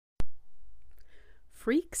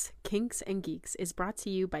Freaks, Kinks, and Geeks is brought to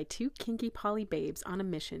you by two kinky poly babes on a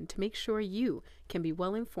mission to make sure you can be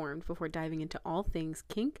well informed before diving into all things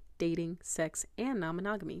kink, dating, sex, and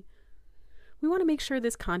non-monogamy. We want to make sure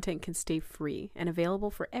this content can stay free and available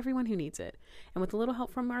for everyone who needs it. And with a little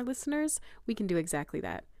help from our listeners, we can do exactly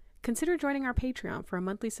that. Consider joining our Patreon for a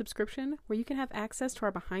monthly subscription where you can have access to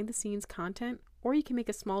our behind-the-scenes content, or you can make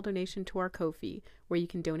a small donation to our Ko-fi, where you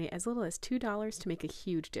can donate as little as $2 to make a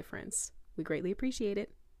huge difference. We greatly appreciate it.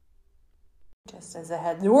 Just as a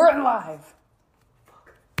head, we're live.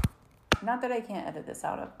 Not that I can't edit this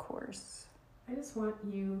out, of course. I just want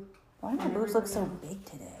you... Why do my boobs look so big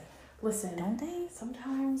today? Listen, don't they?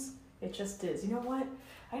 Sometimes it just is. You know what?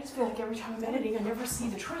 I just feel like every time I'm editing, I never see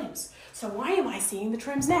the trims. So why am I seeing the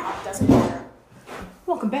trims now? It doesn't matter.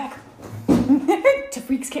 Welcome back to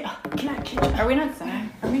Freaks. Can Are we not centered?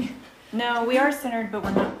 Are we? No, we are centered, but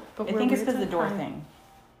we're not. But I think it's because of the door thing.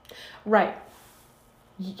 Right.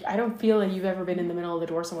 I don't feel that you've ever been in the middle of the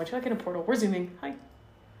door so much. You're like in a portal. We're zooming. Hi.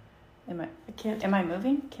 Am I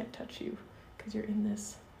moving? Can't touch you because you're in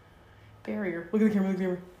this barrier. Look at the camera. Look at the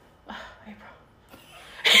camera. April.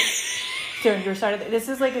 So your side of this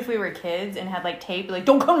is like if we were kids and had like tape, like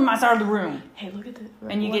don't come to my side of the room. Hey, look at the.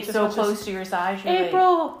 And you get so close to your side.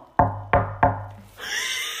 April.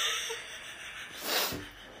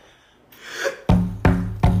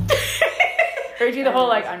 Or do the whole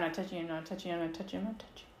like I'm not touching you, I'm not touching you, I'm not touching you, I'm not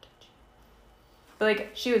touching you, But like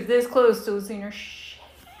she was this close to seeing her shit.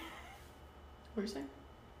 What are you saying?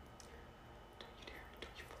 Don't you dare!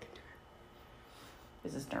 Don't you fucking dare!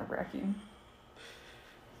 Is this nerve-wracking?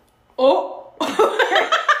 Oh! That's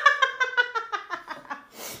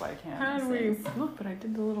why I can't. How do we look? But I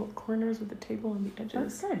did the little corners with the table and the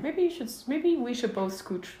edges. That's good. Maybe we should both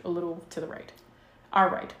scooch a little to the right. Our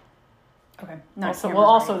right. Okay.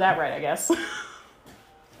 Also that right, I guess.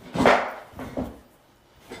 Okay,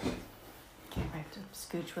 I have to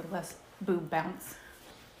scooch with less boob bounce.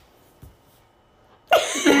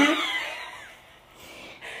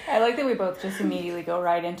 I like that we both just immediately go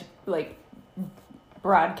right into like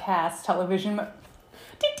broadcast television.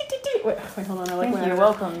 Wait, hold on. You're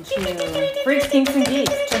welcome to Freaks, Kinks, and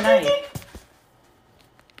Geeks tonight.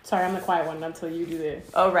 Sorry, I'm the quiet one until you do the...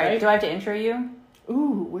 Oh, right. Do I have to intro you?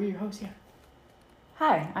 Ooh, we're your host, yeah.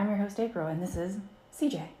 Hi, I'm your host, April, and this is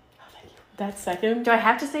CJ. Oh, thank you. That second... Do I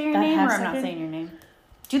have to say your name, or I'm not saying your name?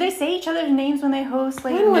 Do they say each other's names when they host,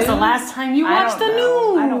 like, When was the last time you watched the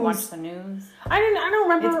news? I don't watch the news. I don't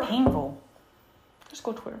remember... It's painful. Just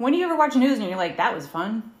go Twitter. When do you ever watch news and you're like, that was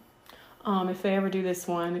fun? If they ever do this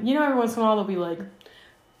one, you know, every once in a while they'll be like,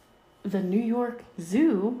 the New York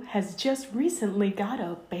Zoo has just recently got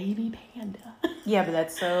a baby panda. Yeah, but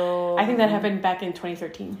that's so... I think that happened back in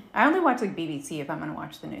 2013. I only watch like BBC if I'm going to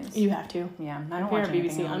watch the news. You have to. Yeah, I don't watch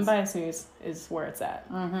anything BBC. else. Unbiased news is where it's at.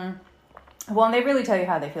 Mm-hmm. Well, and they really tell you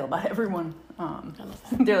how they feel about everyone.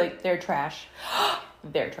 They're like, they're trash.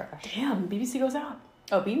 They're trash. Damn, BBC goes out.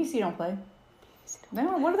 Oh, BBC don't play. They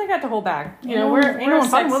don't, what do they got to hold back? You know, we're a fun with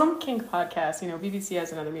sex them. kink podcast. You know, BBC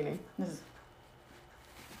has another meaning.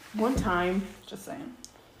 One time, Just saying.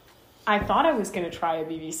 I thought I was going to try a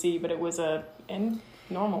BBC, but it was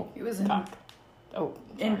normal. It was talk. Oh,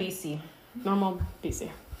 sorry. NBC. Normal BC.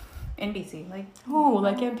 NBC, like... Oh,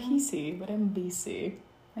 like NPC, but NBC.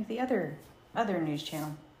 Like the other news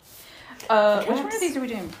channel. Which one of these are we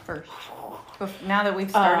doing first? Now that we've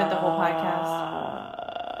started the whole podcast.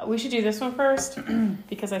 We should do this one first,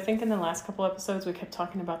 because I think in the last couple episodes we kept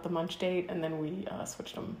talking about the munch date, and then we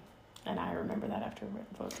switched them. And I remember that after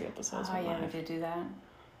both the episodes. Oh, yeah, we did do that.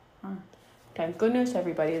 Huh. Thank goodness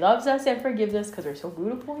everybody loves us and forgives us because we're so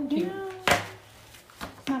beautiful and cute. Yeah.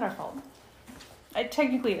 Not our fault.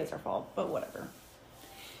 Technically, it is our fault, but whatever.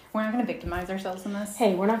 We're not going to victimize ourselves in this.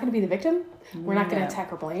 Hey, we're not going to be the victim. We're not going to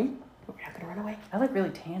attack or blame. We're not going to run away. I look really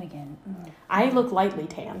tan again. I look lightly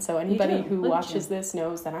tan, so anybody who watches this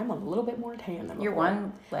knows that I'm a little bit more tan than your before.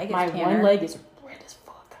 one leg is My tanner. one leg is red as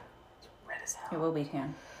fuck. It's red as hell. It will be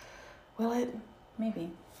tan. Will it?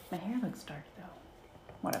 Maybe. My hair looks dark, though.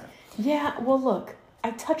 Whatever. Yeah, well, look.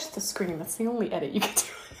 I touched the screen. That's the only edit you can do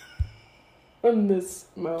in this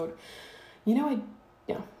mode. You know,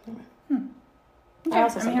 no. Okay,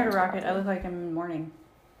 I'm here to rock it. I look like I'm in mourning.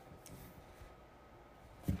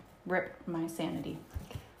 Rip my sanity.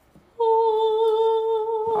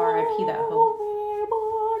 R.I.P. that hoe.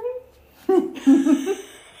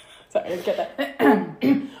 Sorry, I didn't get that.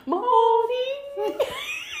 Morning.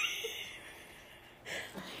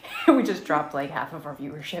 We just dropped like half of our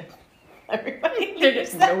viewership. Everybody, they're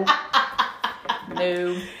just no.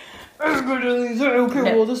 That's good to say.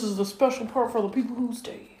 Okay, well, this is the special part for the people who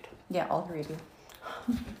stayed. Yeah, all three of you.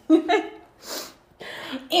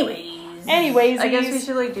 Anyways, I guess we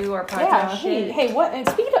should like do our podcast shit. Hey, what? And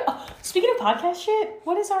speaking of podcast shit,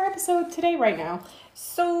 what is our episode today right now?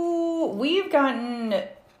 So we've gotten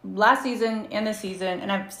last season and this season, and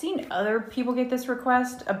I've seen other people get this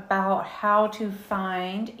request about how to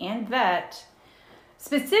find and vet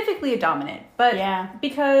specifically a dominant, but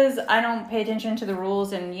because I don't pay attention to the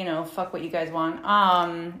rules and fuck what you guys want,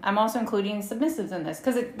 I'm also including submissives in this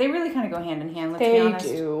because they really kind of go hand in hand. Let's be honest.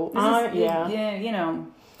 They do.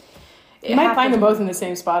 You might find them both in the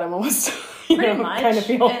same spot almost. Pretty much. Kind of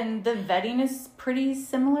feel. And the vetting is pretty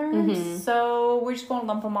similar, so we're just going to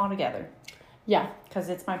lump them all together. Yeah, because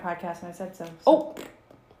it's my podcast and I said so. Oh,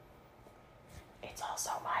 it's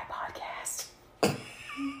also my podcast.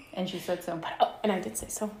 And she said so. And I did say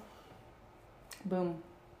so. Boom.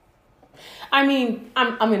 I mean,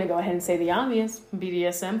 I'm going to go ahead and say the obvious.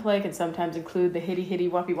 BDSM play can sometimes include the hitty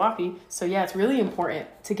whoppy whoppy. So yeah, it's really important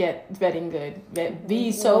to get vetting good.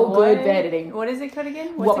 Be so good vetting. What is it called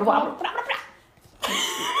again? What's it called?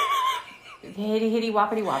 Hitty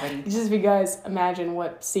whoppity whoppity. Just if you guys imagine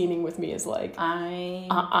what scening with me is like.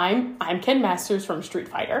 I'm Ken Masters from Street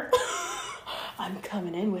Fighter. I'm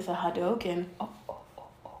coming in with a Hadouken. Oh.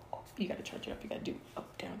 You gotta charge it up. You gotta do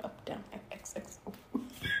up, down, X.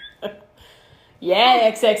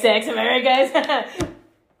 Yeah, XXX. Am I right, guys?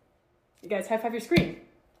 You guys high five your screen.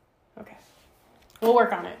 Okay. We'll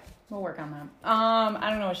work on it. We'll work on that. I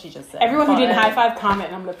don't know what she just said. Everyone who didn't high five,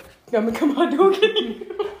 comment, and I'm gonna come on Hadouken.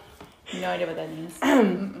 No idea what that means.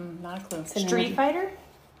 Not a clue. Street Fighter?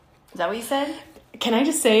 Is that what you said? Can I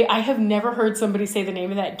just say, I have never heard somebody say the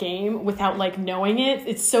name of that game without, like, knowing it.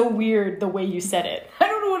 It's so weird the way you said it. I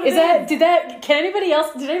don't know what it is. Did anybody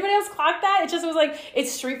else clock that? It just was like,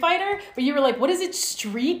 it's Street Fighter, but you were like, what is it,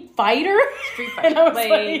 Street Fighter? Street Fighter. And I was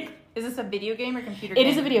like, is this a video game or computer game? It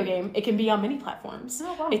is a video game. It can be on many platforms.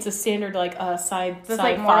 Oh, wow. It's a standard, like, side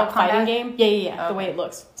like Mortal Kombat fighting game. Yeah. Okay. The way it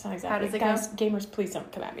looks. It's not exactly. How does it Guys, go? Gamers, please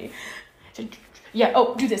don't come at me. Yeah,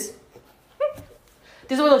 do this.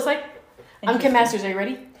 This is what it looks like. I'm Kim Masters. Are you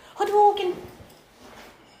ready? Hadouken.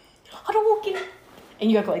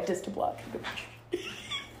 And you go like this to block.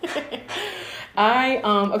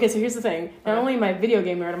 Okay, so here's the thing. Not only am I a video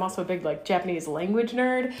game nerd, I'm also a big like Japanese language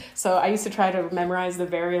nerd. So I used to try to memorize the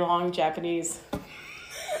very long Japanese.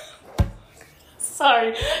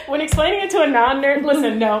 Sorry. When explaining it to a non-nerd,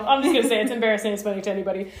 listen, no, I'm just going to say it's embarrassing explaining to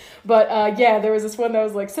anybody. But there was this one that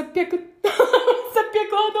was like, Seppuku Hadouken,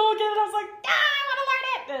 and I was like, I want to learn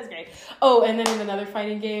it. That was great. Oh, and then in another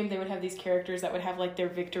fighting game, they would have these characters that would have like their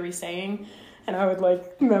victory saying, and I would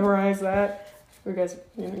like memorize that. You guys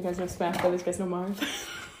know Smash Brothers, you guys know Mars.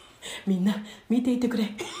 Minna, mite ite kure.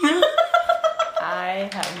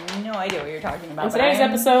 I have no idea what you're talking about. In today's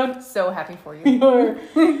episode, so happy for you.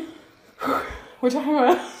 We're talking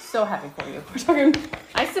about. So happy for you. We're talking.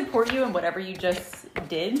 I support you in whatever you just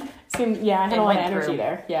did. I had a lot of energy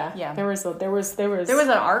there. Yeah. There was an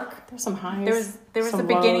arc. There was some highs. There was a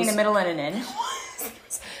beginning, a middle, and an end.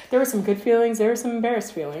 There were some good feelings. There were some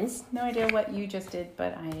embarrassed feelings. No idea what you just did,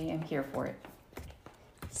 but I am here for it.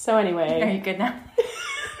 So anyway. Are you good now?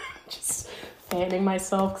 Just fanning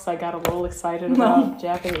myself because I got a little excited about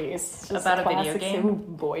Japanese. Just about a video game? Oh,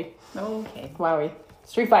 boy. Okay. Wowie.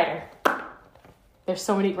 Street Fighter. There's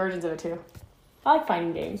so many versions of it, too. I like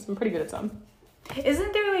fighting games. I'm pretty good at some.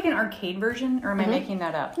 Isn't there like an arcade version, or am I making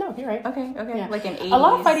that up? No, you're right. Okay. Yeah. Like an 80s. A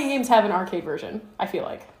lot of fighting games have an arcade version, I feel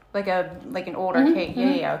like. Like an old arcade.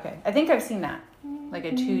 Yeah, okay. I think I've seen that. Like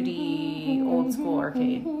a 2D old school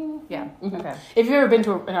arcade. Yeah. Okay. If you've ever been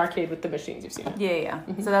to an arcade with the machines, you've seen it. Yeah.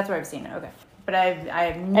 So that's where I've seen it. Okay. But I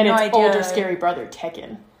have no idea. And it's older scary brother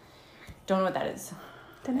Tekken. Don't know what that is.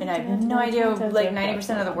 And I have no idea, like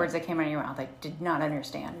 90% of the words that came out of your mouth, I did not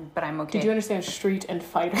understand, but I'm okay. Did you understand street and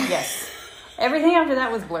fighter? Yes. Everything after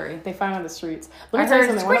that was blurry. They fight on the streets. I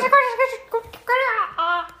heard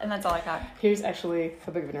and that's all I got. Here's actually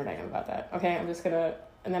how big of a nerd I am about that. Okay, I'm just gonna,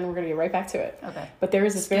 and then we're gonna get right back to it. Okay. But there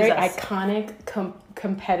is this very iconic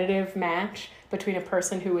competitive match between a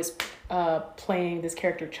person who is playing this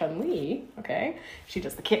character Chun-Li. Okay, she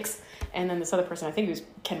does the kicks, and then this other person, I think it was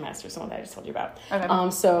Ken Masters, someone that I just told you about. Okay.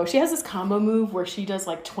 So she has this combo move where she does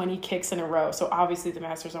like 20 kicks in a row. So obviously the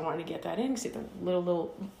Masters are wanting to get that in. See the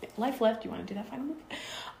little life left. You want to do that final move?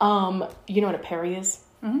 You know what a parry is?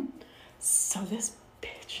 Mm-hmm. So this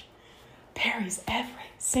bitch parries every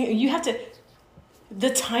single. You have to.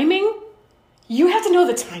 The timing. You have to know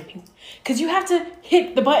the timing, because you have to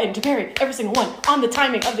hit the button to parry every single one on the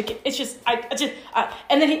timing of the kick. It's just,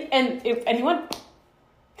 and then he won.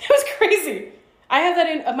 It was crazy. I have that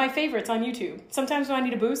in my favorites on YouTube. Sometimes when I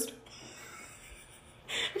need a boost,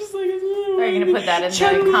 just like, Are you gonna put that in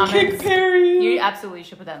the comments? You absolutely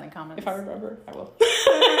should put that in the comments. If I remember, I will.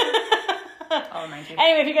 I'll remind you.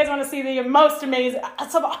 Anyway, if you guys want to see the most amazing,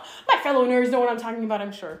 my fellow nerds know what I'm talking about,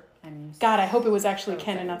 I'm sure. God, I hope it was actually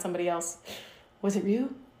Ken and not somebody else. Was it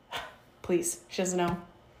Ryu? Please, she doesn't know.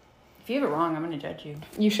 If you have it wrong, I'm gonna judge you.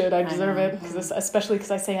 You should. I deserve it, especially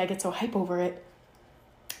because I say I get so hype over it.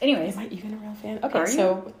 Anyways, am I even a real fan? Okay,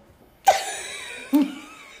 so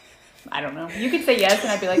I don't know. You could say yes,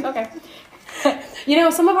 and I'd be like, okay. You know,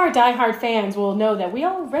 some of our diehard fans will know that we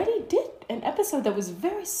already did an episode that was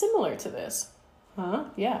very similar to this.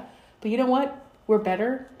 Yeah. But you know what? We're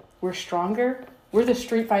better. We're stronger. We're the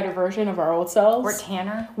Street Fighter version of our old selves. We're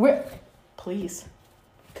Tanner. Please.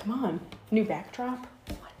 Come on. New backdrop.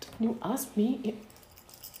 What? New us? Me?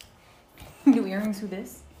 New earrings with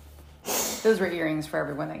this? Those were earrings for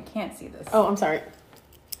everyone that can't see this. Oh, I'm sorry.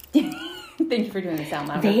 Thank you for doing the sound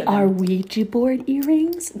louder. They are Ouija board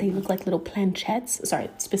earrings. They look like little planchettes. Sorry,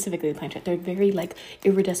 specifically the planchette. They're very like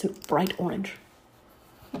iridescent bright orange.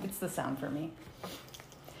 It's the sound for me.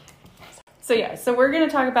 So yeah, so we're going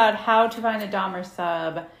to talk about how to find a Dom or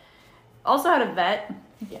sub. Also how to vet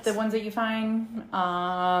the ones that you find.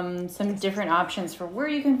 Some different options for where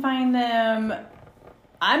you can find them.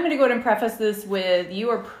 I'm going to go ahead and preface this with,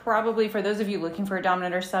 you are probably, for those of you looking for a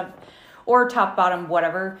dominant or sub or top, bottom,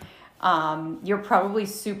 whatever, you're probably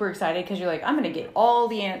super excited because you're like, I'm going to get all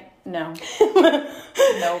the no.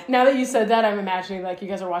 Nope. Now that you said that, I'm imagining like you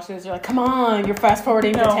guys are watching this, you're like, come on, you're fast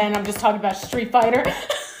forwarding to 10. I'm just talking about Street Fighter.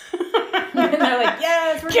 And they're like,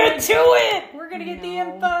 yes, get to it. We're going to get the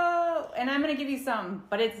info. And I'm going to give you some,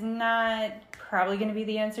 but it's not probably going to be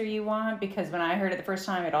the answer you want, because when I heard it the first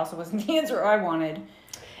time, it also wasn't the answer I wanted.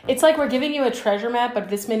 It's like we're giving you a treasure map, but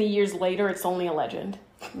this many years later, it's only a legend.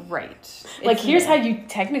 Right. Like, here's how you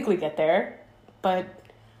technically get there, but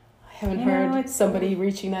I haven't heard somebody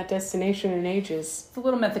reaching that destination in ages. It's a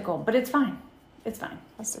little mythical, but it's fine. It's fine.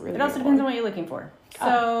 That's a really it also depends on what you're looking for.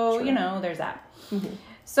 So, there's that. Mm-hmm.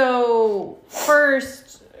 So,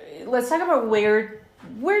 first, let's talk about where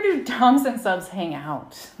do Doms and subs hang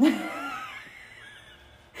out?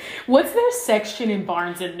 What's their section in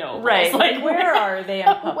Barnes and Noble? Right. Like, where are they in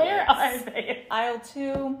Publix? Where are they? Aisle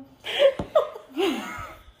 2?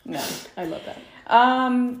 No. I love that. I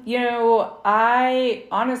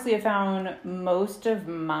honestly have found most of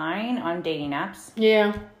mine on dating apps.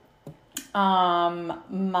 Yeah.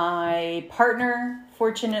 My partner,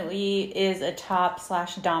 fortunately, is a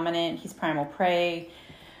top/dominant. He's Primal Prey.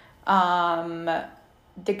 The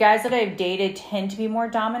guys that I've dated tend to be more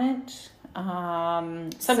dominant.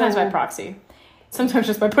 Sometimes by proxy. Sometimes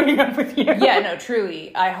just by putting up with you. Yeah, no,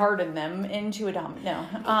 truly. I harden them into a dominant. No.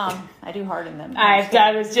 I do harden them. I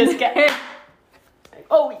was just getting...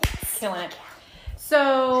 Oh, yes. Killing it.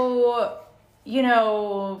 So,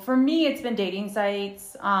 for me, it's been dating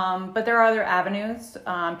sites, but there are other avenues.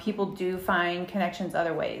 People do find connections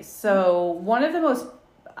other ways. So one of the most,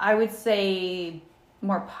 I would say,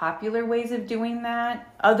 more popular ways of doing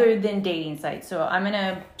that, other than dating sites. So I'm going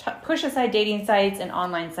to push aside dating sites and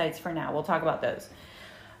online sites for now. We'll talk about those.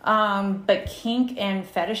 But kink and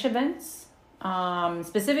fetish events,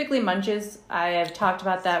 specifically Munches. I have talked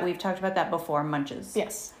about that. We've talked about that before, Munches.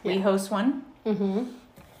 Yes. We host one. Mm-hmm.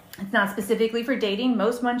 It's not specifically for dating.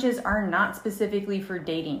 Most Munches are not specifically for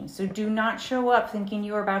dating. So do not show up thinking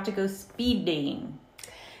you are about to go speed dating.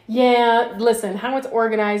 Yeah, listen, how it's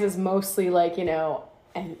organized is mostly like,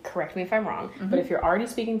 and correct me if I'm wrong, but if you're already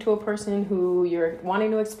speaking to a person who you're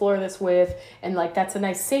wanting to explore this with, and like that's a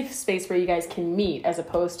nice safe space where you guys can meet, as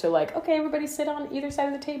opposed to like, okay, everybody sit on either side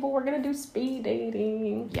of the table, we're gonna do speed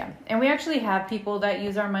dating. Yeah, and we actually have people that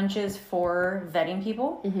use our Munches for vetting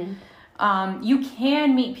people. Mm-hmm. You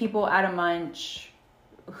can meet people at a Munch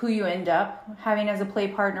who you end up having as a play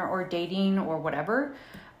partner or dating or whatever.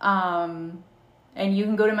 And you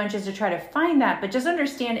can go to Munches to try to find that, but just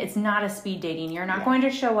understand it's not a speed dating. You're not going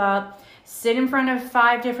to show up, sit in front of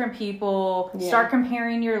 5 different people, start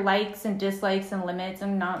comparing your likes and dislikes and limits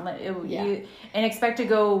and and expect to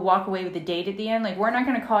go walk away with a date at the end. Like, we're not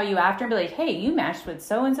going to call you after and be like, hey, you matched with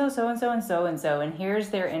so-and-so, so-and-so, and so-and-so, and here's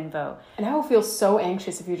their info. And I will feel so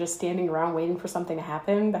anxious if you're just standing around waiting for something to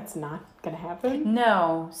happen. That's not going to happen.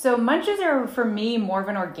 No. So Munches are, for me, more of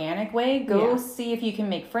an organic way. Go see if you can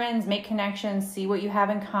make friends, make connections, see what you have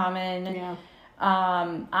in common. Yeah.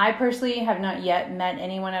 I personally have not yet met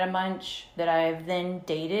anyone at a Munch that I've then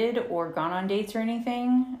dated or gone on dates or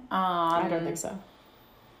anything. I don't think so.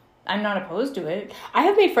 I'm not opposed to it. I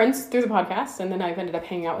have made friends through the podcast, and then I've ended up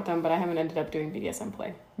hanging out with them, but I haven't ended up doing BDSM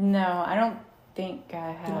play. No, I don't think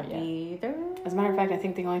I have Not yet. either. As a matter of fact, I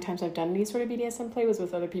think the only times I've done any sort of BDSM play was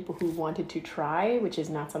with other people who wanted to try, which is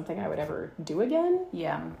not something I would ever do again.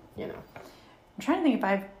 Yeah. You know. I'm trying to think if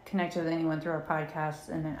I've connected with anyone through our podcast,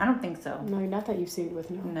 and then I don't think so. No, not that you've seen with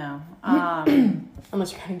no. No.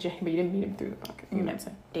 Unless you're counting Jay, but you didn't meet him through the podcast. You know what I'm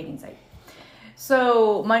saying? Dating site.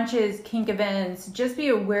 So Munches kink events, just be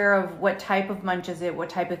aware of what type of munch is it, what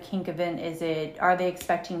type of kink event is it, are they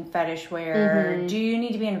expecting fetish wear, do you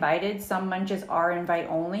need to be invited? Some munches are invite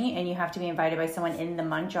only, and you have to be invited by someone in the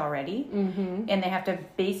munch already, and they have to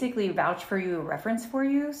basically vouch for you, reference for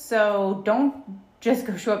you. So don't just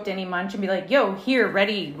go show up to any munch and be like, yo, here,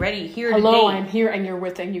 ready, here. Hello, to date. I'm here, and you're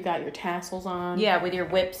with, and you got your tassels on. Yeah, with your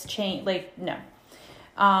whips, chain, like, no.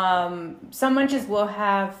 Some munches will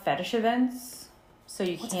have fetish events. So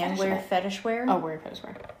you can wear fetish wear. Oh, wear fetish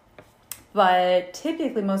wear. But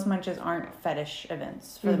typically most munches aren't fetish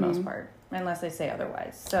events for the most part, unless they say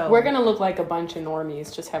otherwise. So we're going to look like a bunch of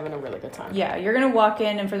normies just having a really good time. Yeah, you're going to walk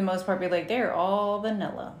in and for the most part be like, they're all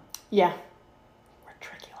vanilla. Yeah. We're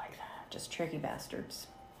tricky like that. Just tricky bastards.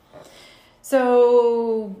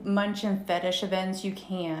 So munch and fetish events you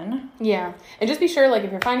can. Yeah. And just be sure, like,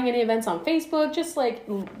 if you're finding any events on Facebook, just, like,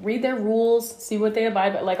 read their rules, see what they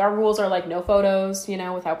abide by. Like, our rules are, like, no photos, you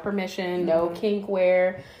know, without permission, no kink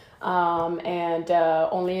wear, and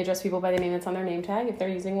only address people by the name that's on their name tag if they're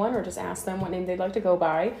using one, or just ask them what name they'd like to go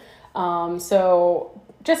by. So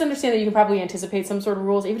just understand that you can probably anticipate some sort of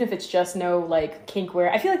rules, even if it's just no, like, kink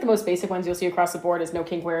wear. I feel like the most basic ones you'll see across the board is no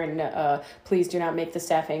kink wear and please do not make the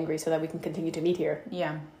staff angry so that we can continue to meet here.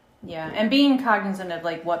 Yeah. Yeah. And being cognizant of,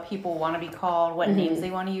 like, what people want to be called, what names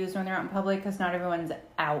they want to use when they're out in public, because not everyone's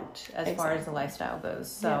out as far as the lifestyle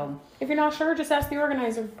goes. So if you're not sure, just ask the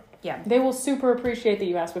organizer. Yeah. They will super appreciate that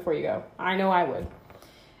you ask before you go. I know I would.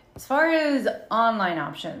 As far as online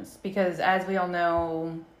options, because as we all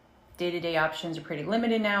know, day-to-day options are pretty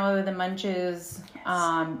limited now other than munches.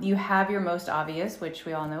 Yes. You have your most obvious, which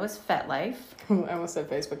we all know is FetLife. I almost said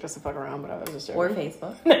Facebook just to fuck around, but I was just joking. Or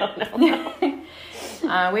Facebook. No.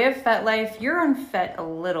 We have FetLife. You're on Fet a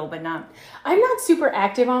little, but not... I'm not super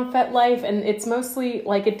active on FetLife, and it's mostly,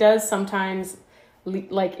 like, it does sometimes,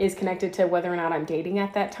 like, is connected to whether or not I'm dating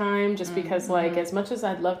at that time, just because, like, as much as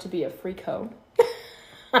I'd love to be a freak hoe,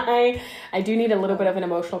 I do need a little bit of an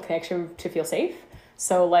emotional connection to feel safe.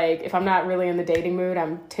 So, like, if I'm not really in the dating mood,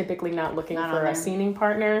 I'm typically not looking for a scening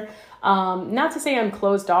partner. Not to say I'm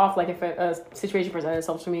closed off. Like, if a situation presented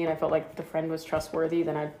itself to me and I felt like the friend was trustworthy,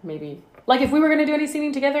 then I'd maybe... Like, if we were going to do any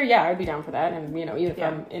scening together, yeah, I'd be down for that. And, you know, even if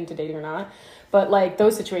I'm into dating or not. But, like,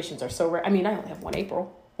 those situations are so rare. I mean, I only have one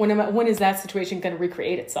April. When is that situation going to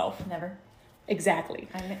recreate itself? Never. Exactly.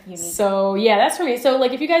 So, yeah, that's for me. So,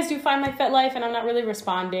 like, if you guys do find my FetLife and I'm not really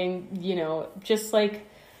responding, you know, just, like...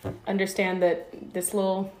 understand that this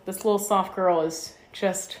little soft girl is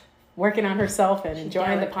just working on herself and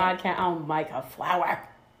enjoying the podcast. I'm like a flower.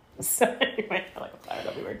 So anyway, I like a flower.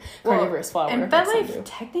 That'll be weird. Carnivorous flower. And FetLife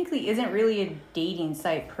technically isn't really a dating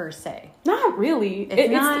site per se. Not really.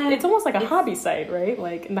 It's almost like a hobby site, right?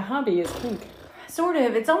 Like, and the hobby is kink. Sort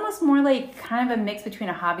of. It's almost more like kind of a mix between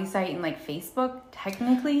a hobby site and like Facebook,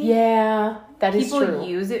 technically. Yeah, that is true. People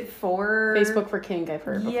use it for... Facebook for kink, I've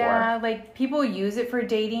heard before. Yeah, like people use it for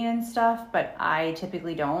dating and stuff, but I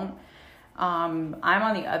typically don't. I'm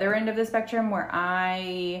on the other end of the spectrum where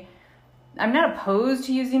I'm not opposed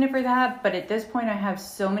to using it for that, but at this point I have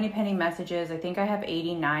so many pending messages. I think I have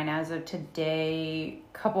 89 as of today,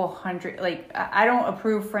 couple hundred. Like, I don't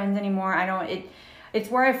approve friends anymore. It's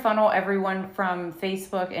where I funnel everyone from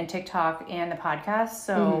Facebook and TikTok and the podcast.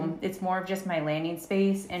 So it's more of just my landing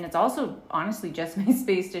space. And it's also honestly just my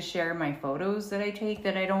space to share my photos that I take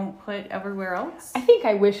that I don't put everywhere else. I think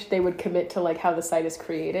I wish they would commit to like how the site is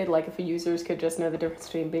created. Like if users could just know the difference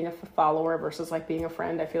between being a follower versus like being a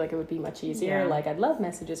friend, I feel like it would be much easier. Yeah. Like I'd love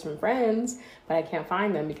messages from friends, but I can't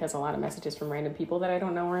find them because a lot of messages from random people that I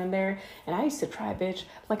don't know are in there. And I used to try, bitch,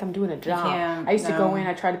 like I'm doing a job. I used to go in,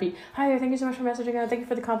 I try to be, hi there, thank you so much for messaging. Thank you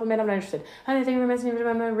for the compliment. I'm not interested. Hi there, thank you for messaging.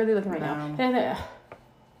 I'm not really looking right now.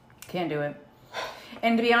 Can't do it.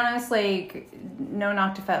 And to be honest, like, no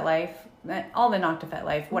knock to FetLife. All the knock to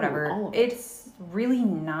FetLife, whatever. It's really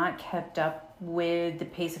not kept up with the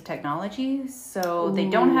pace of technology. So they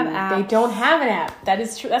don't have apps. They don't have an app. That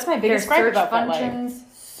is true. That's my biggest gripe about functions.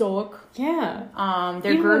 Suck. Yeah.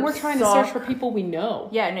 Even when we're trying to search for people we know.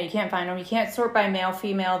 Yeah, no, you can't find them. You can't sort by male,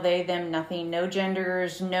 female, they, them, nothing. No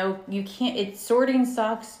genders. No, you can't. Sorting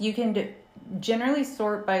sucks. You can generally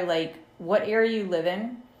sort by like what area you live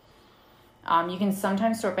in. You can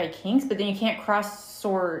sometimes sort by kinks, but then you can't cross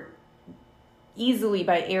sort easily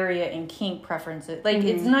by area and kink preferences. Like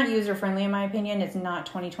it's not user friendly in my opinion. It's not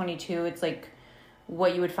 2022. It's like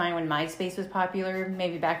what you would find when MySpace was popular,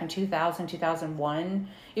 maybe back in 2000, 2001.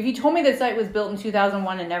 If you told me the site was built in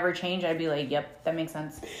 2001 and never changed, I'd be like, yep, that makes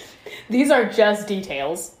sense. These are just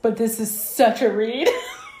details, but this is such a read.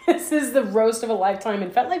 This is the roast of a lifetime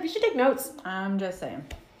in FetLife. You should take notes. I'm just saying.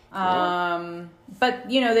 Yeah. But,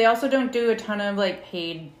 they also don't do a ton of,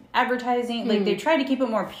 paid advertising. Like, they try to keep it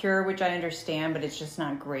more pure, which I understand, but it's just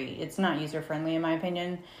not great. It's not user-friendly, in my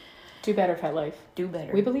opinion. Do better, FetLife. Do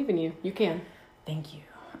better. We believe in you. You can. Thank you.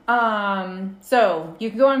 So you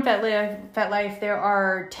can go on FetLife. There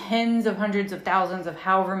are tens of hundreds of thousands of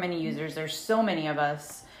however many users. There's so many of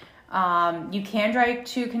us. You can try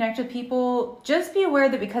to connect with people. Just be aware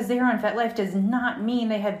that because they are on FetLife does not mean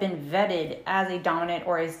they have been vetted as a dominant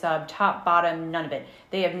or a sub, top, bottom, none of it.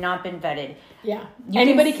 They have not been vetted. Yeah.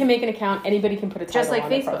 Anybody can make an account. Anybody can put a title just like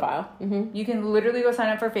on Facebook. Their profile. Mm-hmm. You can literally go sign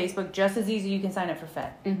up for Facebook just as easy you can sign up for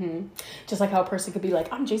Fet. Mm-hmm. Just like how a person could be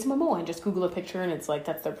like, I'm Jason Momoa, and just Google a picture and it's like,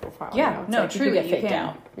 that's their profile. Yeah. No, truly, you can get faked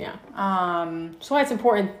out. Yeah. That's why it's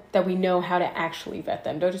important that we know how to actually vet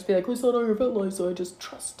them. Don't just be like, we saw it on your FetLife, so I just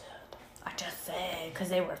trust it. I just said because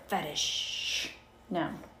they were fetish. No.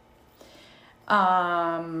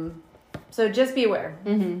 So just be aware.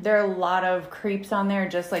 Mm-hmm. There are a lot of creeps on there,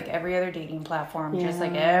 just like every other dating platform, just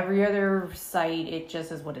like every other site. It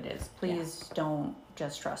just is what it is. Please don't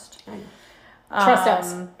just trust. Trust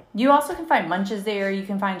us. You also can find munches there. You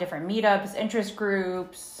can find different meetups, interest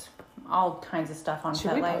groups, all kinds of stuff on FetLife.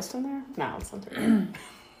 Should we post on there? No, it's not there.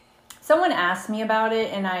 Someone asked me about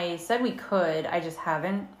it, and I said we could. I just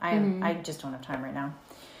haven't. I just don't have time right now.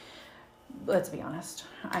 Let's be honest.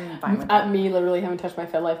 I'm fine with that. Me literally haven't touched my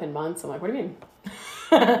FetLife in months. I'm like, what do you mean?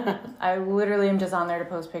 I literally am just on there to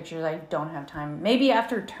post pictures. I don't have time. Maybe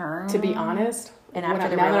after turn. To be honest, and after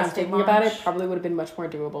the now real that I'm estate thinking launch, about it, probably would have been much more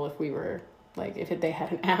doable if we were like they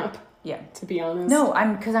had an app. Yeah. To be honest. No,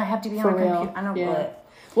 because I have to be on a computer. I don't know what.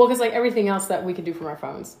 Well, because everything else that we can do from our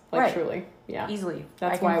phones, truly, easily.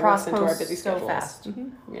 That's why it works into our busy so schedules. Fast.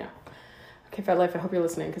 Mm-hmm. Yeah. Okay, FetLife, I hope you're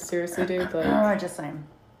listening. Because seriously, dude, just saying.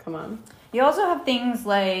 Come on. You also have things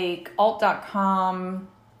like alt.com.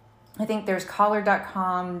 I think there's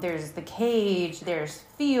collar.com. There's The Cage. There's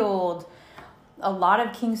Field. A lot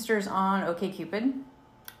of kinksters on OkCupid.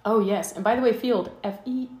 Oh yes, and by the way, Field,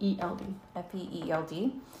 F-E-E-L-D.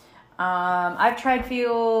 F-E-E-L-D. I've tried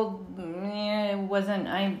Field. It wasn't.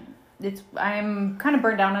 I'm kind of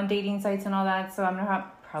burnt down on dating sites and all that, so I'm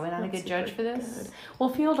probably not a good judge for this. Good. Well,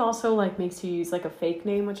 Field also makes you use a fake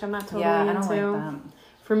name, which I'm not totally into. I don't like that.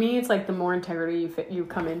 For me, it's the more integrity you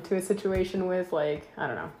come into a situation with. I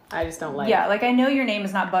don't know. I just don't like. Yeah, I know your name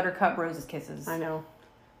is not Buttercup Roses Kisses. I know.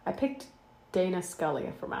 I picked Dana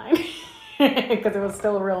Scully for mine because it was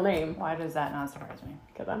still a real name. Why does that not surprise me?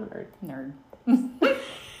 Because I'm a nerd.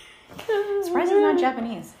 Surprised it's not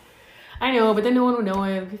Japanese. I know, but then no one would know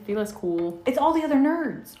it. We feel less cool. It's all the other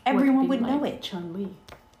nerds. Everyone would know it. Chun-Li.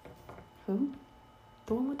 Who?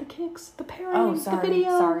 The one with the kicks. The parody. Oh, sorry. The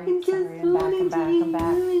video. Sorry. I'm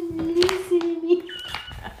back.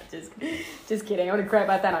 Just kidding. I wouldn't cry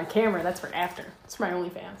about that on camera. That's for after. It's for my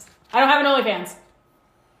OnlyFans. I don't have an OnlyFans.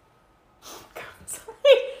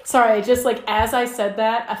 Sorry, just as I said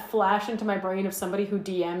that, a flash into my brain of somebody who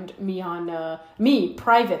DM'd me on me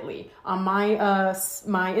privately on my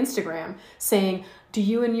my Instagram saying, "Do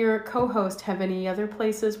you and your co-host have any other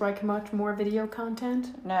places where I can watch more video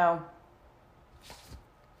content?" No.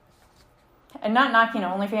 And not knocking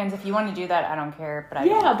OnlyFans. If you want to do that, I don't care.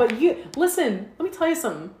 But but you listen. Let me tell you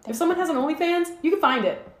something. If someone has an OnlyFans, you can find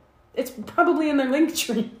it. It's probably in their link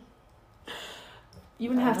tree. You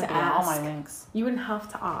wouldn't have to ask. All my links. You wouldn't have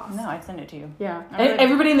to ask. No, I'd send it to you. Yeah.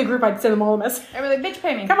 Everybody in the group, I'd send them all a message. I'd be like, bitch,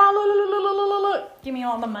 pay me. Come on, look. Give me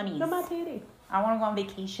all the money. No, my titty. I want to go on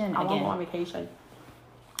vacation I want to go on vacation.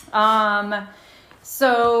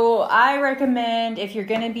 So I recommend if you're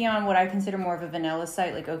going to be on what I consider more of a vanilla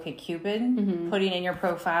site like OkCupid, putting in your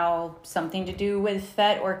profile something to do with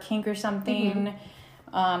Fet or kink or something.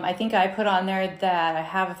 I think I put on there that I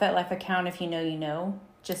have a FetLife account. If you know, you know.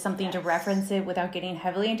 Just something to reference it without getting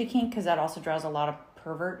heavily into kink, because that also draws a lot of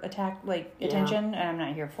pervert attention, and I'm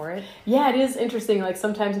not here for it. Yeah, it is interesting.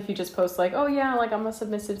 Sometimes if you just post oh yeah, I'm a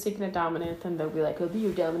submissive seeking a dominant, then they'll be like, oh, be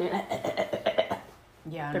your dominant.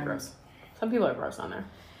 Yeah, they're gross. Some people are gross on there.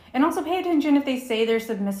 And also pay attention if they say they're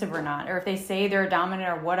submissive or not, or if they say they're a dominant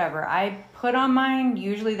or whatever. I put on mine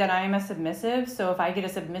usually that I am a submissive, so if I get a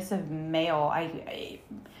submissive male,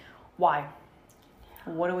 why?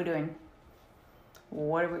 What are we doing?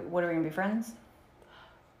 What are we gonna be, friends?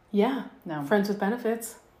 Yeah. No. Friends with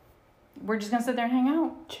benefits. We're just gonna sit there and hang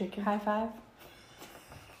out. Chicken. High five.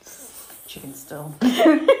 Chicken still.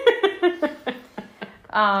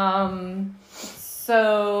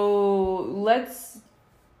 So let's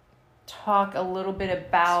talk a little bit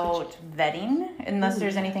about vetting, unless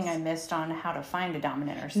there's anything I missed on how to find a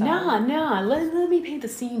dominant or sub. Nah. Let me paint the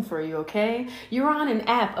scene for you, okay? You're on an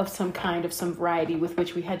app of some kind, of some variety, with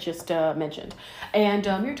which we had just mentioned. And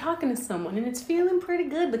you're talking to someone, and it's feeling pretty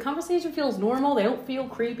good. The conversation feels normal. They don't feel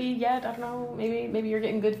creepy yet. I don't know. Maybe you're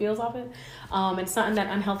getting good feels off it. It's not in that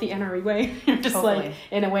unhealthy NRE way. You're just Totally. like,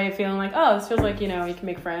 in a way of feeling like, oh, this feels like, you can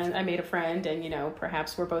make friends. I made a friend, and,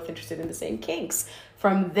 perhaps we're both interested in the same kinks.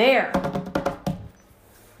 From there,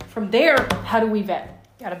 how do we vet?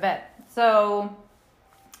 Gotta vet. So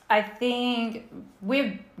I think we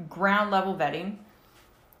have ground level vetting.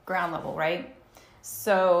 Ground level, right?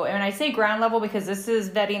 So, and I say ground level because this is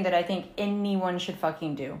vetting that I think anyone should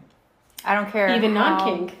fucking do. I don't care. Even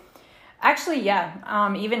non-kink. Actually,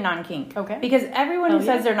 yeah. Even non-kink. Okay. Because everyone who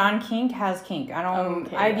says they're non-kink has kink.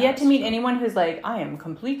 I've yet to meet anyone who's like, I am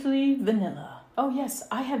completely vanilla. Oh yes,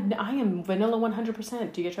 I am vanilla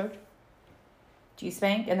 100%. Do you get choked? Do you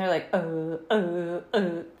spank? And they're like,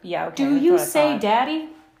 yeah, okay. Do you say daddy?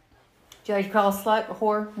 Do you like to call a slut a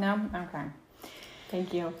whore? No? Okay.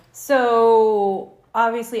 Thank you. So,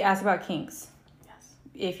 obviously ask about kinks. Yes.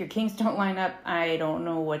 If your kinks don't line up, I don't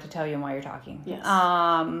know what to tell you and why you're talking. Yes.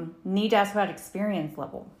 Need to ask about experience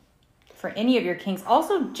level for any of your kinks.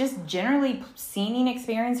 Also, just generally seeing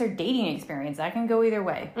experience or dating experience. That can go either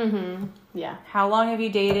way. Mm-hmm. Yeah. How long have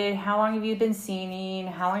you dated? How long have you been seeing?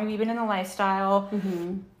 How long have you been in the lifestyle?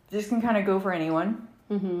 Mm-hmm. This can kind of go for anyone.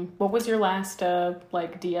 Mm-hmm. What was your last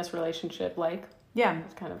DS relationship like? Yeah. I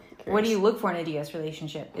was kind of curious. What do you look for in a DS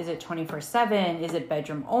relationship? Is it 24/7? Is it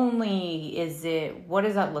bedroom only? What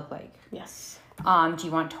does that look like? Yes. Do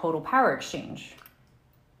you want total power exchange?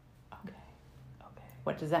 Okay.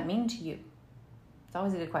 What does that mean to you? It's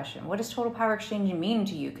always a good question. What does total power exchange mean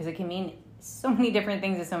to you? Because it can mean so many different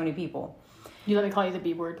things to so many people. You let me call you the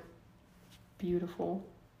B word. Beautiful.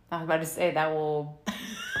 I was about to say that will...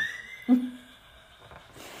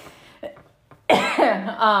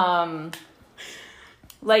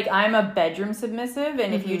 like, I'm a bedroom submissive,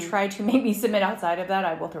 and if you try to make me submit outside of that,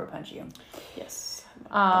 I will throw a punch you. Yes.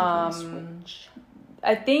 I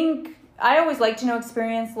think I always like to know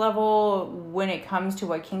experience level when it comes to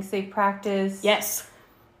what kinks they practice. Yes.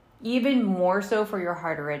 Even more so for your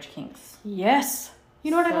harder edge kinks. Yes.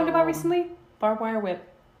 You know what I learned about recently? Barbed wire whip.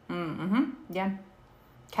 Mm-hmm. Yeah.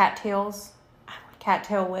 Cattails.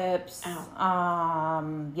 Cattail whips.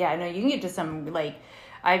 Ow. Yeah, no, you can get to some, like,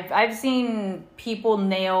 I've seen people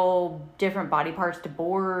nail different body parts to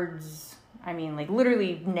boards. I mean, like,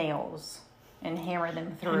 literally nails and hammer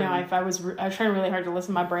them through. I know. I was trying really hard to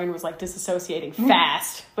listen. My brain was like disassociating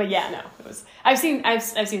fast. But yeah, no, it was. I've seen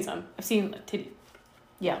some. I've seen titty.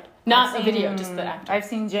 Yeah, not a video, just the actor. I've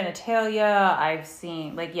seen genitalia. I've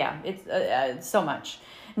seen it's so much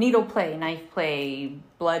needle play, knife play,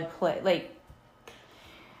 blood play, like.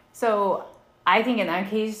 So I think in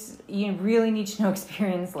that case, you really need to know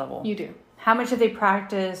experience level. You do. How much have they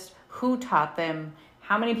practiced? Who taught them?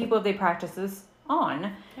 How many people have they practiced this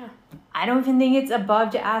on? Yeah. I don't even think it's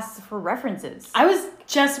above to ask for references. I was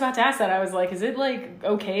just about to ask that. I was like, is it like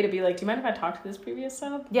okay to be like, do you mind if I talk to this previous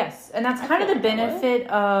sub? Yes. And that's kind of the benefit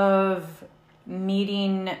of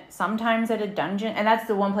meeting sometimes at a dungeon. And that's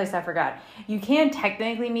the one place I forgot. You can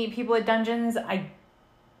technically meet people at dungeons.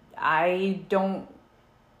 I don't.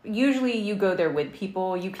 Usually you go there with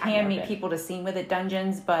people. You can meet people to scene with at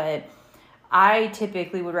dungeons, but I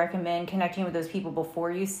typically would recommend connecting with those people before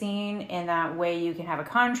you scene, and that way you can have a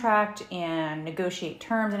contract and negotiate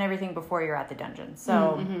terms and everything before you're at the dungeon.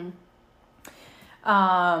 So,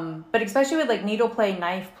 but especially with like needle play,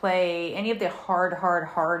 knife play, any of the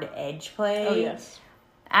hard edge play. Oh, yes.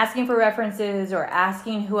 Asking for references or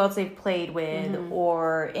asking who else they've played with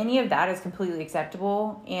or any of that is completely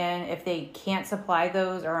acceptable. And if they can't supply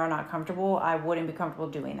those or are not comfortable, I wouldn't be comfortable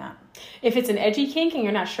doing that. If it's an edgy kink and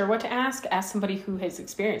you're not sure what to ask somebody who has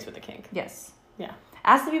experience with the kink. Yes. Yeah.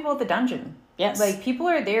 Ask the people at the dungeon. Yes. Like, people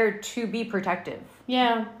are there to be protective.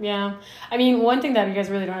 Yeah. I mean, one thing that you guys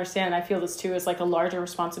really don't understand, and I feel this too, is like a larger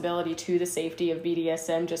responsibility to the safety of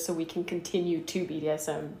BDSM just so we can continue to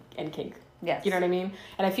BDSM and kink. Yes. You know what I mean?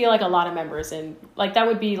 And I feel like a lot of members and like that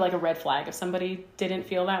would be like a red flag if somebody didn't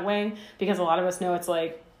feel that way, because a lot of us know it's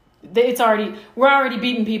like we're already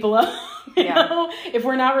beating people up. You know? If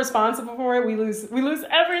we're not responsible for it, we lose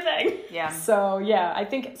everything. Yeah. So yeah, I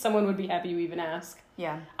think someone would be happy you even ask.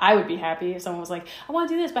 Yeah. I would be happy if someone was like, I want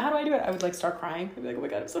to do this, but how do I do it? I would like start crying. I'd be like, oh my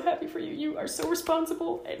God, I'm so happy for you. You are so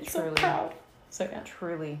responsible and so proud. So yeah.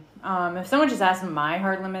 Truly. If someone just asked my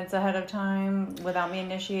hard limits ahead of time without me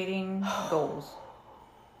initiating, goals.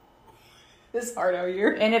 this hard out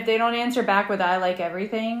here. And if they don't answer back with "I like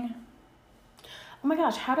everything," Oh my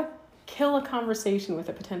gosh, how to kill a conversation with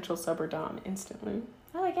a potential sub or dom instantly.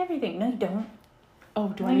 I like everything. No, you don't. Oh,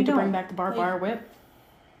 do No, I need you to bring don't. back the barbed wire whip?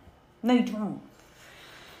 No, you don't.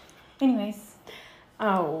 Anyways.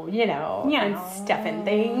 Oh, you know, Yeah. and stuff and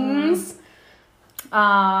things.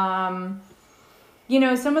 You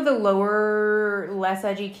know, some of the lower, less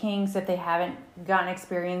edgy kinks, if they haven't gotten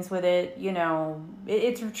experience with it, you know,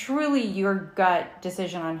 it's truly your gut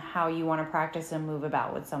decision on how you want to practice and move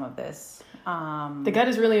about with some of this. The gut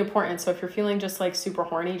is really important. So if you're feeling just like super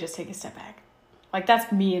horny, just take a step back. Like that's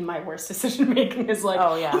me and my worst decision making is like,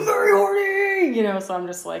 oh yeah, I'm very horny, you know. So I'm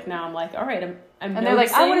just like, now I'm like, all right, I'm and they're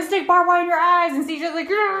like, I want to stick barbed wire in your eyes, and Ceja's like,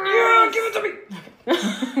 yeah, give it to me.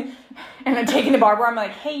 Okay. And I'm taking the barbed wire. I'm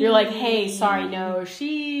like, hey, you're like, hey, sorry, no,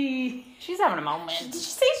 she's having a moment. Did you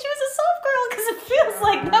say she was a soft girl? Because it feels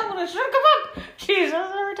like that one should come up. She does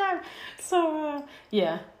it every time. So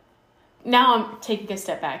yeah. Now I'm taking a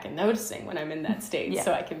step back and noticing when I'm in that state,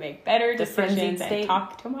 so I can make better decisions and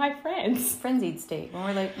talk to my friends. Frenzied state. When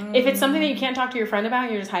we're like, if it's something that you can't talk to your friend about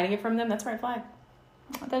and you're just hiding it from them, that's a red flag.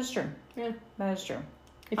 That's true. Yeah, that is true.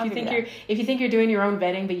 If you think you're doing your own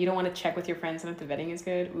vetting, but you don't want to check with your friends and if the vetting is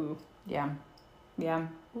good, ooh. Yeah.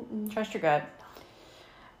 Trust your gut.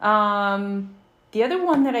 The other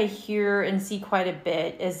one that I hear and see quite a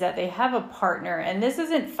bit is that they have a partner, and this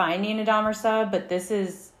isn't finding a dom or sub, but this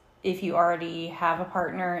is if you already have a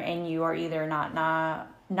partner and you are either not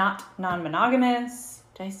non-monogamous.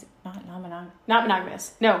 Did I say not non-monogamous? Not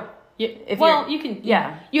monogamous. No. You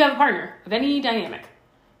have a partner of any dynamic,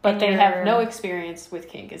 but they have no experience with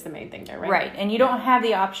kink is the main thing there, right? Right, and you don't have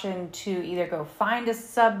the option to either go find a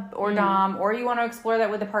sub or dom, or you want to explore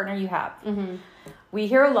that with the partner you have. Mm-hmm. We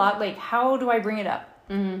hear a lot, like, how do I bring it up?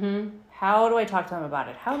 Mm-hmm. How do I talk to them about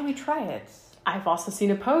it? How do we try it? I've also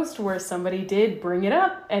seen a post where somebody did bring it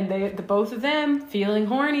up, and the both of them feeling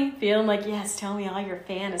horny, feeling like, yes, tell me all your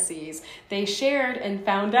fantasies. They shared and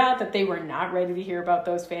found out that they were not ready to hear about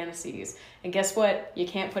those fantasies. And guess what? You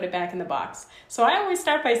can't put it back in the box. So I always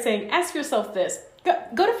start by saying, ask yourself this.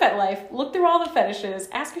 Go to FetLife, look through all the fetishes,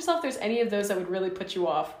 ask yourself if there's any of those that would really put you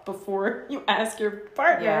off before you ask your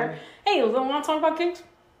partner, hey, want to talk about kinks?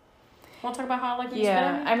 Want to talk about how I like you spit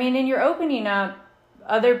on me? I mean, and you're opening up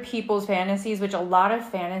other people's fantasies, which a lot of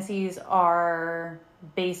fantasies are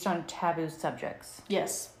based on taboo subjects.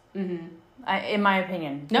 Yes. Mm-hmm. In my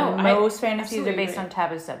opinion. No, most fantasies are based on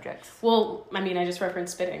taboo subjects. Well, I mean, I just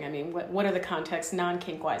referenced spitting. I mean, what are the contexts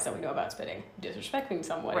non-kink-wise that we know about spitting? Disrespecting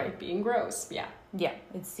someone, right. Being gross, yeah. Yeah,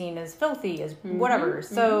 it's seen as filthy, as whatever.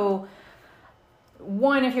 So,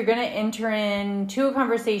 one, if you're going to enter into a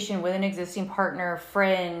conversation with an existing partner,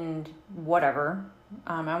 friend, whatever.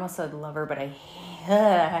 I almost said lover, but I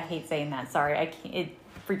hate saying that. Sorry, I can't. It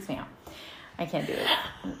freaks me out. I can't do it.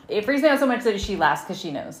 It freaks me out so much that she laughs because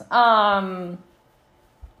she knows.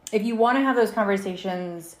 If you want to have those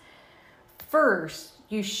conversations, first,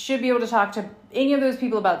 you should be able to talk to any of those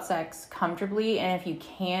people about sex comfortably. And if you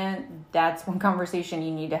can't, that's one conversation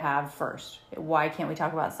you need to have first. Why can't we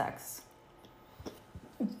talk about sex?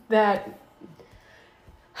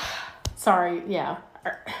 Sorry, yeah.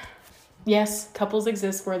 Yes, couples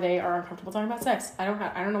exist where they are uncomfortable talking about sex. I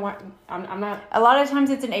don't know why. I'm not. A lot of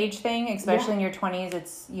times it's an age thing, especially in your 20s.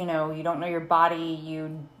 It's, you don't know your body.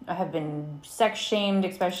 You have been sex shamed,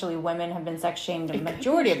 especially women have been sex shamed the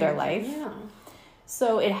majority of their life. Yeah.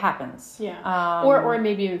 So it happens. Yeah. Or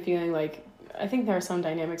maybe even feeling like, I think there are some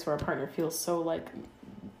dynamics where a partner feels so like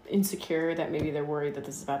insecure that maybe they're worried that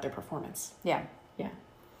this is about their performance. Yeah. Yeah.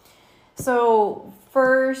 So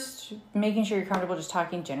first, making sure you're comfortable just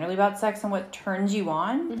talking generally about sex and what turns you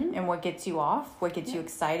on and what gets you off, what gets you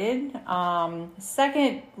excited.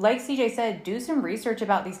 Second, like CJ said, do some research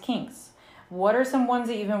about these kinks. What are some ones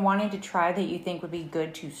that you've been wanting to try that you think would be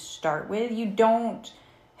good to start with? You don't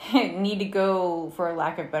need to go, for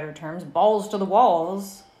lack of better terms, balls to the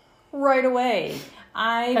walls right away.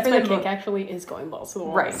 That's my kink, actually, is going balls to the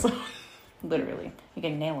walls. Right. Literally. You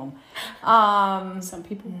can nail them. Some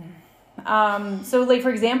people... So like,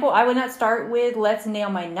 for example, I would not start with let's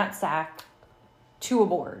nail my nutsack to a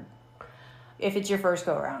board if it's your first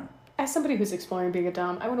go around. As somebody who's exploring being a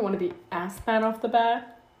dom, I wouldn't want to be asked that off the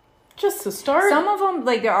bat. Just to start. Some of them,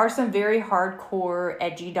 like, there are some very hardcore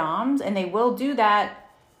edgy doms, and they will do that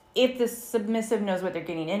if the submissive knows what they're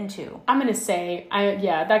getting into. I'm going to say,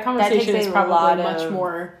 that conversation is probably much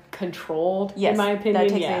more controlled, in my opinion. That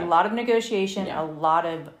takes a lot of negotiation, a lot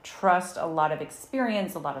of trust, a lot of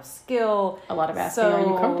experience, a lot of skill. A lot of asking, are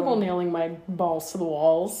you comfortable nailing my balls to the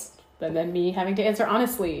walls? And then me having to answer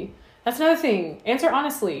honestly, That's another thing. Answer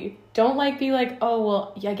honestly. Don't like be like, oh,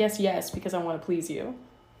 well, I guess yes, because I want to please you.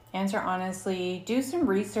 Answer honestly. Do some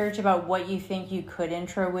research about what you think you could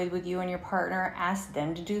intro with you and your partner. Ask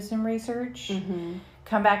them to do some research. Mm-hmm.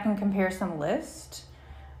 Come back and compare some lists.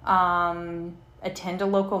 Attend a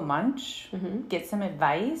local munch. Mm-hmm. Get some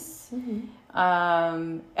advice.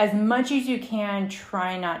 Mm-hmm. As much as you can,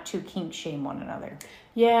 try not to kink shame one another.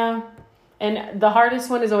 Yeah. And the hardest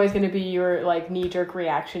one is always going to be your, like, knee-jerk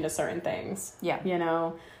reaction to certain things. Yeah. You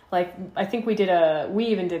know? Like, I think we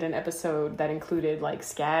even did an episode that included, like,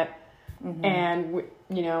 scat. Mm-hmm. And,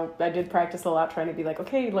 you know, I did practice a lot trying to be like,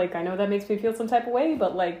 okay, like, I know that makes me feel some type of way,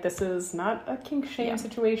 but, like, this is not a kink shame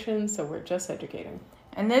situation, so we're just educating.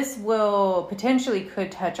 And this will potentially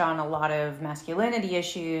could touch on a lot of masculinity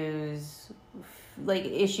issues, like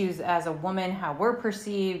issues as a woman, how we're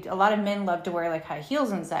perceived. A lot of men love to wear like high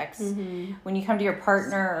heels in sex. Mm-hmm. When you come to your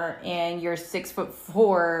partner and you're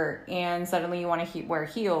 6'4" and suddenly you want to wear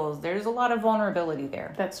heels, there's a lot of vulnerability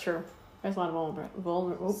there. That's true. There's a lot of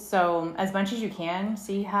vulnerability. So as much as you can,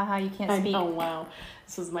 see, haha, you can't speak. Oh, wow.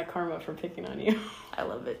 This is my karma for picking on you. I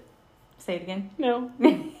love it. Say it again. No.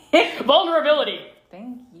 Vulnerability.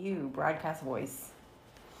 Thank you, broadcast voice.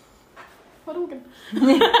 What are we gonna...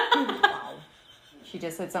 Wow. She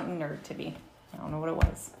just said something nerd to me. I don't know what it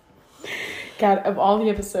was. God, of all the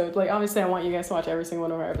episodes, like, obviously I want you guys to watch every single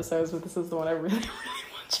one of our episodes, but this is the one I really, really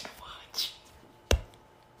want you to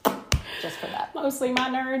watch. Just for that. Mostly my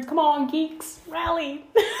nerds. Come on, geeks. Rally.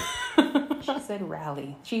 She said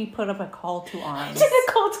rally. She put up a call to arms. She did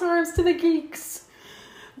call to arms to the geeks.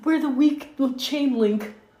 We're the weak chain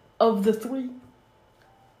link of the three.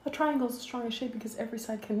 A triangle is the strongest shape because every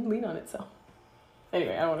side can lean on itself.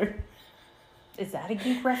 Anyway, I don't want to... Is that a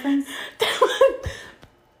geek reference?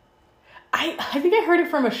 I think I heard it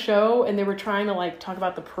from a show, and they were trying to, like, talk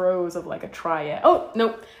about the pros of, like, a triad. Oh,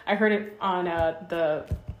 no. I heard it on the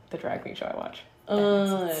drag queen show I watch.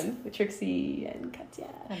 With Trixie and Katya.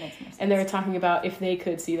 That makes more sense. And they were talking about if they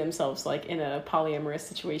could see themselves, like, in a polyamorous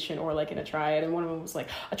situation or, like, in a triad. And one of them was like,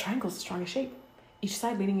 a triangle is the strongest shape. Each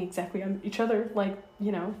side leaning exactly on each other. Like,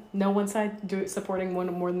 you know, no one side supporting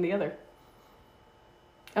one more than the other.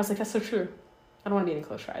 I was like, that's so true. I don't want to be in a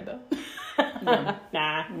close triad, though. Yeah.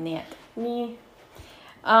 Nah. Me.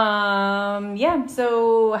 Yeah,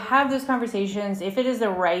 so have those conversations. If it is the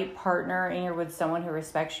right partner and you're with someone who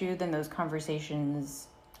respects you, then those conversations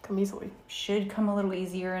come easily. Should come a little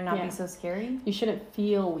easier and not be so scary. You shouldn't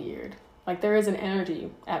feel weird. Like, there is an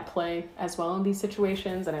energy at play as well in these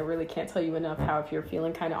situations, and I really can't tell you enough how if you're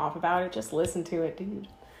feeling kind of off about it, just listen to it, dude.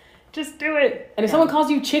 Just do it. And if someone calls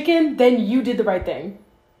you chicken, then you did the right thing.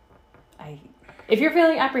 If you're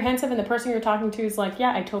feeling apprehensive and the person you're talking to is like,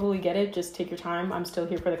 yeah, I totally get it. Just take your time. I'm still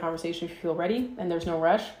here for the conversation if you feel ready and there's no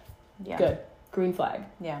rush. Yeah. Good. Green flag.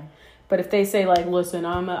 Yeah. But if they say, like, listen,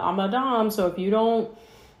 I'm a dom, so if you don't,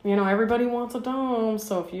 you know, everybody wants a dom,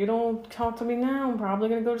 so if you don't talk to me now, I'm probably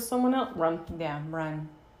going to go to someone else. Run. Yeah, run.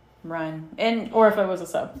 Or if it was a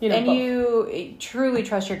sub. You know, and both. You truly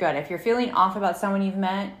trust your gut. If you're feeling off about someone you've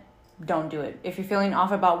met, don't do it. If you're feeling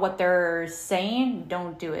off about what they're saying,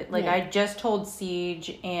 don't do it. Like, I just told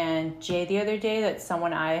Siege and Jay the other day that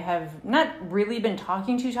someone I have not really been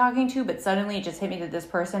talking to, but suddenly it just hit me that this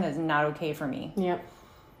person is not okay for me. Yep.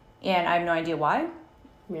 And I have no idea why.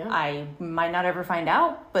 Yeah. I might not ever find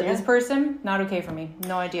out, but this person, not okay for me.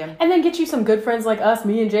 No idea. And then get you some good friends like us,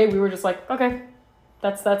 me and Jay. We were just like, okay,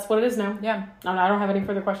 that's what it is now. Yeah. I don't have any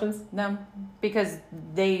further questions. No, because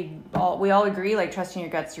we all agree, like, trusting your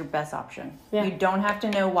gut's your best option. Yeah. You don't have to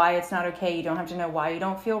know why it's not okay. You don't have to know why you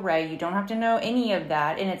don't feel right. You don't have to know any of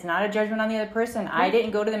that. And it's not a judgment on the other person. Yeah. I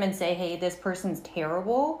didn't go to them and say, hey, this person's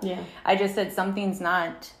terrible. Yeah. I just said something's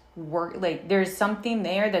not like, there's something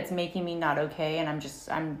there that's making me not okay.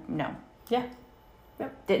 And no. Yeah.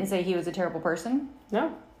 Yep. Didn't say he was a terrible person.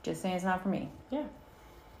 No. Just saying it's not for me. Yeah.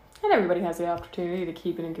 And everybody has the opportunity to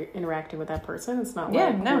keep interacting with that person. It's not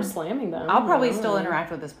like we're slamming them. I'll probably still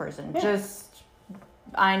interact with this person. Yeah.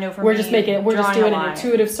 I know we're just doing an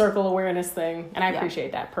intuitive circle awareness thing. And I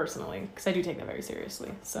appreciate that personally, because I do take that very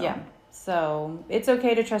seriously. So. Yeah. So it's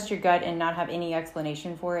okay to trust your gut and not have any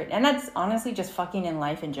explanation for it. And that's honestly just fucking in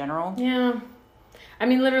life in general. Yeah. I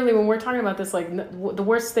mean, literally, when we're talking about this, like, the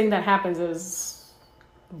worst thing that happens is...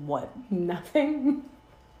 What? Nothing.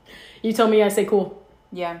 You tell me, I say cool.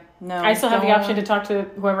 Yeah, no. I still have the option to talk to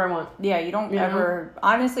whoever I want. Yeah, you don't ever...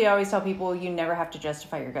 Honestly, I always tell people you never have to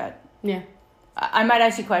justify your gut. Yeah. I might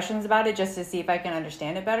ask you questions about it just to see if I can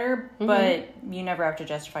understand it better, but you never have to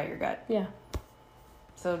justify your gut. Yeah.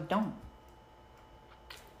 So don't.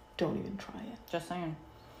 Don't even try it. Just saying.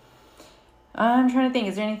 I'm trying to think.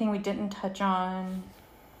 Is there anything we didn't touch on?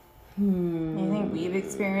 Anything we've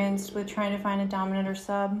experienced with trying to find a dominant or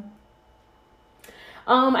sub?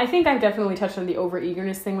 I think I've definitely touched on the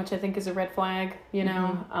over-eagerness thing, which I think is a red flag, you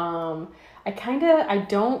know?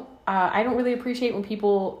 I don't really appreciate when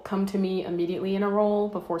people come to me immediately in a role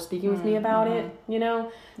before speaking with me about it, you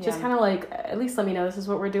know? Just kind of like, at least let me know this is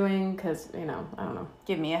what we're doing, because, you know, I don't know.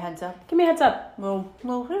 Give me a heads up. Give me a heads up. Well,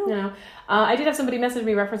 you know? I did have somebody message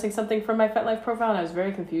me referencing something from my FetLife profile, and I was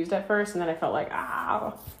very confused at first, and then I felt like,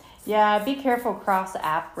 Yeah, be careful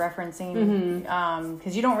cross-app referencing,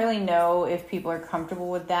 because you don't really know if people are comfortable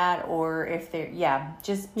with that or if they're,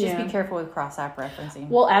 just be careful with cross-app referencing.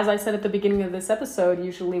 Well, as I said at the beginning of this episode,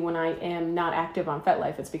 usually when I am not active on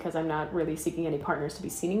FetLife, it's because I'm not really seeking any partners to be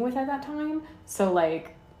seen with at that time. So,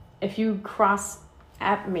 like, if you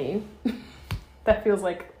cross-app me, that feels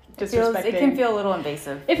like disrespecting. It can feel a little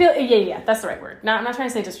invasive. That's the right word. I'm not trying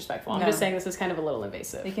to say disrespectful. I'm just saying this is kind of a little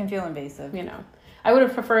invasive. It can feel invasive. You know. I would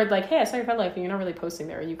have preferred, like, hey, I saw your FetLife and you're not really posting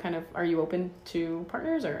there. Are you open to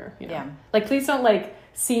partners or, you know? Yeah. Like, please don't, like,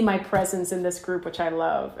 see my presence in this group, which I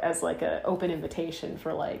love, as, like, an open invitation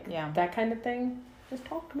for, like, that kind of thing. Just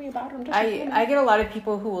talk to me about it. I get a lot of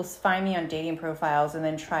people who will find me on dating profiles and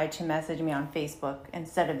then try to message me on Facebook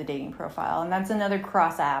instead of the dating profile. And that's another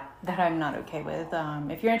cross app that I'm not okay with.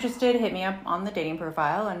 If you're interested, hit me up on the dating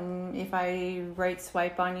profile. And if I right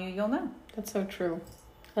swipe on you, you'll know. That's so true.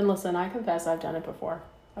 And listen, I confess I've done it before.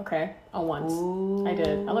 Okay? Once. Ooh. I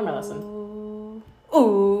did. I learned my lesson.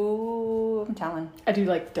 Ooh. I'm telling. I do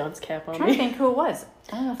like dunce cap on me. I'm trying to think who it was.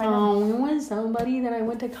 I don't know if I know. It was somebody that I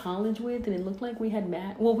went to college with, and it looked like we had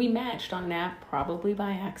we matched on an app, probably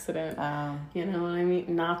by accident. You know what I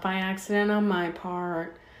mean? Not by accident on my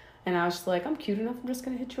part. And I was just like, I'm cute enough, I'm just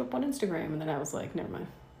going to hit you up on Instagram. And then I was like, never mind.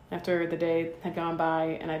 After the day had gone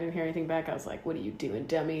by and I didn't hear anything back, I was like, what are you doing,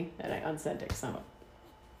 dummy? And I unsent it, because I'm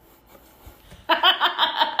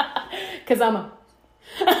a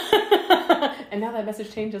and now that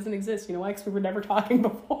message chain doesn't exist. You know why? Because we were never talking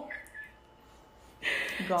before.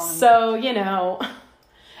 Gone. So, you know.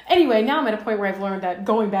 Anyway, now I'm at a point where I've learned that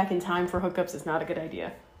going back in time for hookups is not a good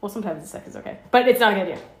idea. Well, sometimes a sec is okay, but it's not a good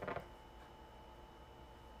idea.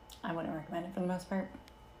 I wouldn't recommend it for the most part.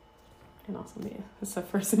 And also me, as a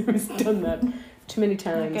person who's done that too many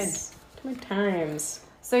times. Too many times.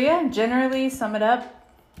 So yeah, generally sum it up.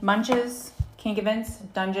 Munches, kink events,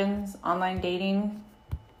 dungeons, online dating,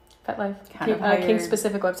 FetLife,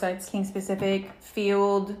 kink-specific websites. Kink-specific,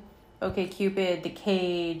 Field, OkCupid, The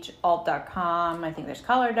Cage, alt.com. I think there's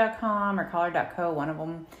collar.com or collar.co, one of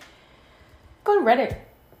them. Go to Reddit,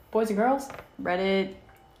 boys and girls. Reddit.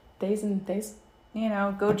 Days and days. You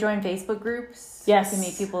know, go join Facebook groups. Yes. You can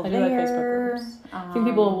meet people there. I do like Facebook groups. I think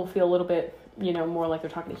people will feel a little bit, you know, more like they're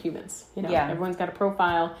talking to humans. You know, everyone's got a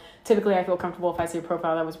profile. Typically, I feel comfortable if I see a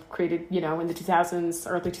profile that was created, you know, in the 2000s,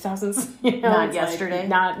 early 2000s. You know, not yesterday.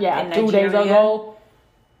 Like, not 2 days ago.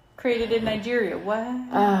 Created in Nigeria.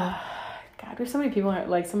 What? God, we have so many people,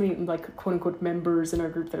 like so many, like, quote unquote members in our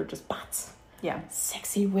group that are just bots. Yeah.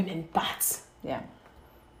 Sexy women bots. Yeah.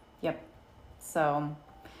 Yep. So,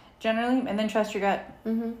 generally, and then trust your gut.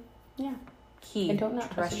 Mm-hmm. Yeah. Key. And don't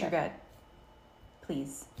not trust your gut.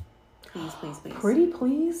 Please. Please, please, please. Pretty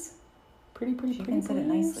please. Pretty She can said it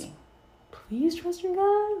nicely. Please trust your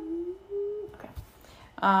gut. Okay.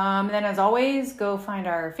 And then as always, go find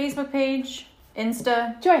our Facebook page,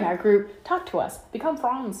 Insta. Join our group. Talk to us. Become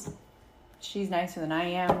friends. She's nicer than I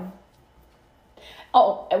am.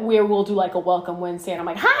 Oh, we'll do like a welcome Wednesday, and I'm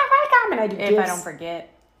like, hi, welcome, and I do if I don't forget.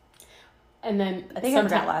 And then I think I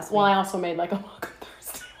forgot last week. Well, I also made like a welcome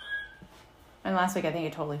Thursday. And last week I think I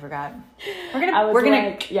totally forgot. We're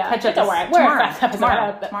gonna catch up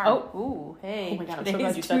tomorrow. Oh, ooh, hey. Oh my god, I'm so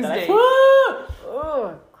glad you said Tuesday. that.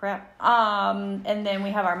 Oh, crap. And then we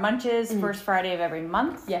have our munches first Friday of every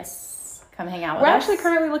month. Yes. Come hang out with us. We're us. actually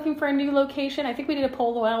currently looking for a new location. I think we did a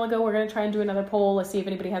poll a while ago. We're going to try and do another poll. Let's see if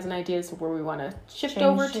anybody has an idea as to where we want to shift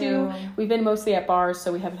over to. We've been mostly at bars,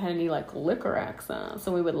 so we haven't had any like liquor access.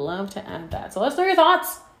 So we would love to add that. So let's know your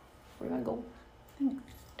thoughts. Where are you going to go?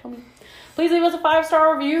 Tell me. Please leave us a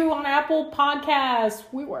 5-star review on Apple Podcasts.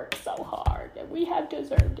 We work so hard and we have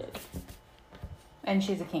deserved it. And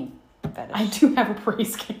she's a king. Fetish. I do have a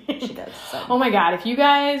praise kink. She does. So. Oh my god! If you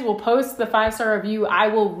guys will post the 5-star review, I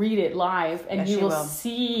will read it live, and you will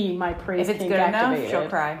see my praise kink activated. If it's good enough, she'll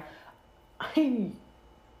cry.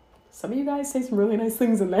 Some of you guys say some really nice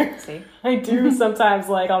things in there. See, I do sometimes.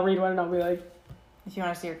 Like I'll read one and I'll be like, "If you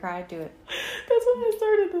want to see her cry, do it." That's why I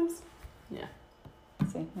started this. Yeah.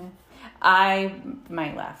 See, I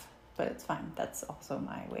might laugh, but it's fine. That's also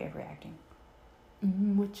my way of reacting.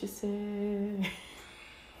 What you say?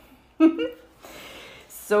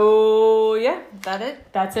 So, yeah, is that it?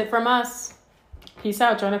 That's it from us. Peace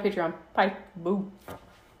out. Join our Patreon. Bye. Boo.